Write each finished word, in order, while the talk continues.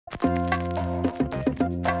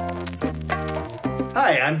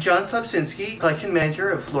Hi, I'm John Slapcinsky, collection manager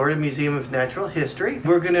of Florida Museum of Natural History.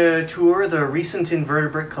 We're going to tour the recent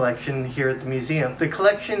invertebrate collection here at the museum. The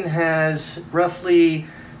collection has roughly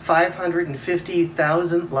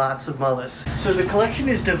 550,000 lots of mollusks. So the collection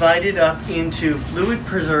is divided up into fluid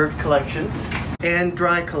preserved collections and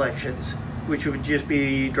dry collections, which would just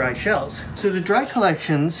be dry shells. So the dry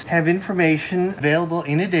collections have information available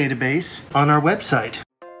in a database on our website.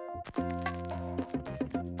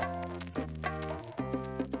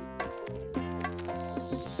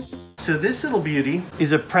 So this little beauty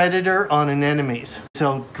is a predator on anemones.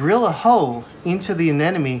 So drill a hole into the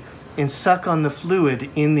anemone and suck on the fluid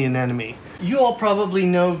in the anemone. You all probably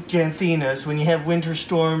know Janthinas. When you have winter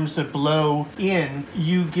storms that blow in,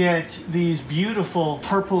 you get these beautiful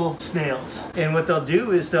purple snails. And what they'll do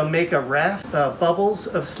is they'll make a raft of bubbles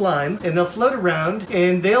of slime and they'll float around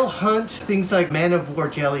and they'll hunt things like man-of-war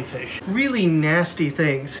jellyfish. Really nasty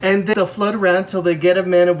things. And they'll float around till they get a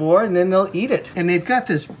man-of-war and then they'll eat it. And they've got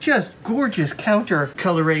this just gorgeous counter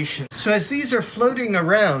coloration. So as these are floating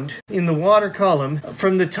around in the water column,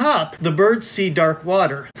 from the top, the birds see dark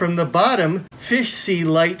water. From the bottom, fish see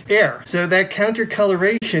light air. So that counter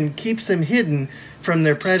coloration keeps them hidden from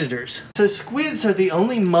their predators. So squids are the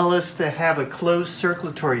only mollusks that have a closed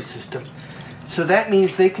circulatory system. So that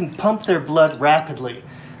means they can pump their blood rapidly,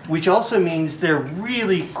 which also means they're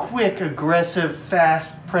really quick, aggressive,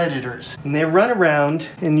 fast predators. And they run around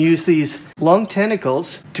and use these long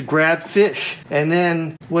tentacles to grab fish. And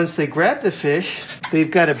then once they grab the fish, they've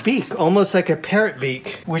got a beak, almost like a parrot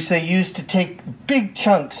beak, which they use to take big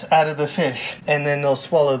chunks out of the fish, and then they'll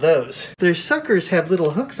swallow those. Their suckers have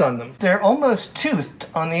little hooks on them. They're almost toothed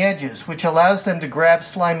on the edges, which allows them to grab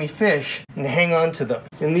slimy fish and hang on to them.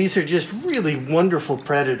 And these are just really wonderful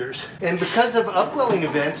predators. And because of upwelling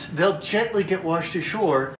events, they'll gently get washed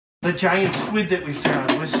ashore. The giant squid that we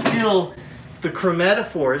found was still the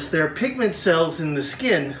chromatophores. They're pigment cells in the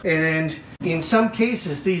skin, and in some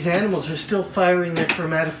cases these animals are still firing their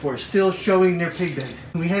chromatophores, still showing their pigment.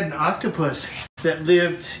 We had an octopus that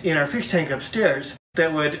lived in our fish tank upstairs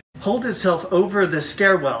that would hold itself over the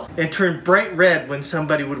stairwell and turn bright red when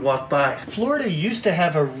somebody would walk by. Florida used to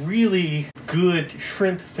have a really good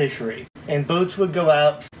shrimp fishery, and boats would go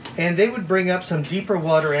out and they would bring up some deeper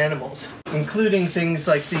water animals, including things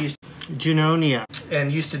like these Janthina,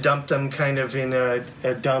 and used to dump them kind of in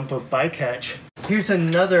a dump of bycatch. Here's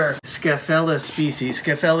another Scaphella species.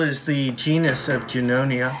 Scaphella is the genus of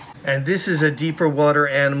Janthina. And this is a deeper water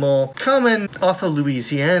animal common off of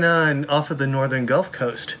Louisiana and off of the northern Gulf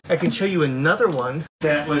Coast. I can show you another one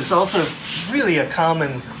that was also really a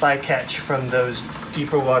common bycatch from those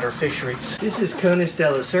deeper water fisheries. This is Conus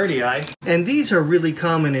delisardii, and these are really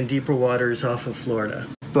common in deeper waters off of Florida.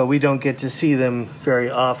 But we don't get to see them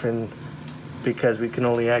very often because we can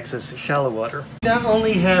only access the shallow water. We not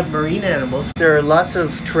only have marine animals, there are lots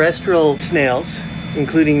of terrestrial snails,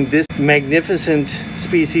 including this magnificent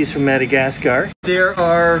species from Madagascar. There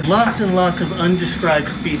are lots and lots of undescribed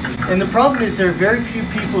species. And the problem is there are very few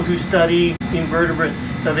people who study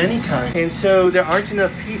invertebrates of any kind. And so there aren't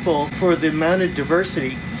enough people for the amount of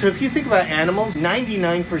diversity. So if you think about animals,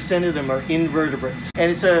 99% of them are invertebrates.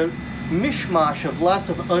 And it's a mishmash of lots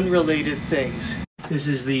of unrelated things. This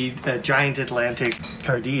is the giant Atlantic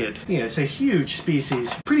cardiid. It's a huge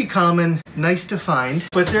species, pretty common, nice to find,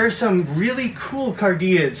 but there are some really cool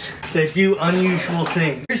cardiids that do unusual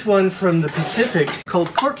things. Here's one from the Pacific called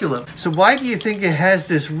Corculum. So why do you think it has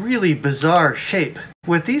this really bizarre shape?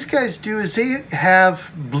 What these guys do is they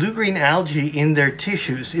have blue-green algae in their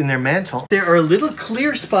tissues, in their mantle. There are little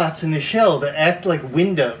clear spots in the shell that act like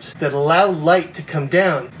windows that allow light to come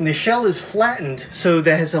down. And the shell is flattened so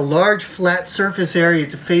that it has a large flat surface area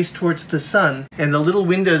to face towards the sun. And the little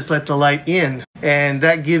windows let the light in. And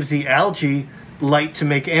that gives the algae light to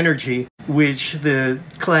make energy, which the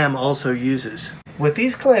clam also uses. What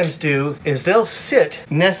these clams do is they'll sit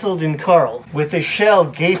nestled in coral with the shell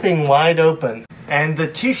gaping wide open, and the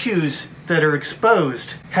tissues that are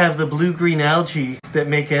exposed have the blue-green algae that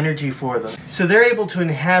make energy for them. So they're able to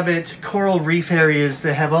inhabit coral reef areas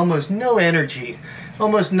that have almost no energy,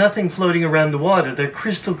 almost nothing floating around the water. They're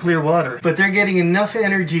crystal clear water, but they're getting enough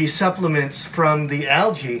energy supplements from the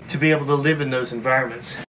algae to be able to live in those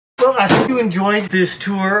environments. Well, I hope you enjoyed this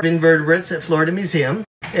tour of invertebrates at Florida Museum,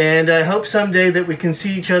 and I hope someday that we can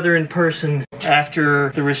see each other in person after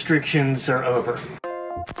the restrictions are over.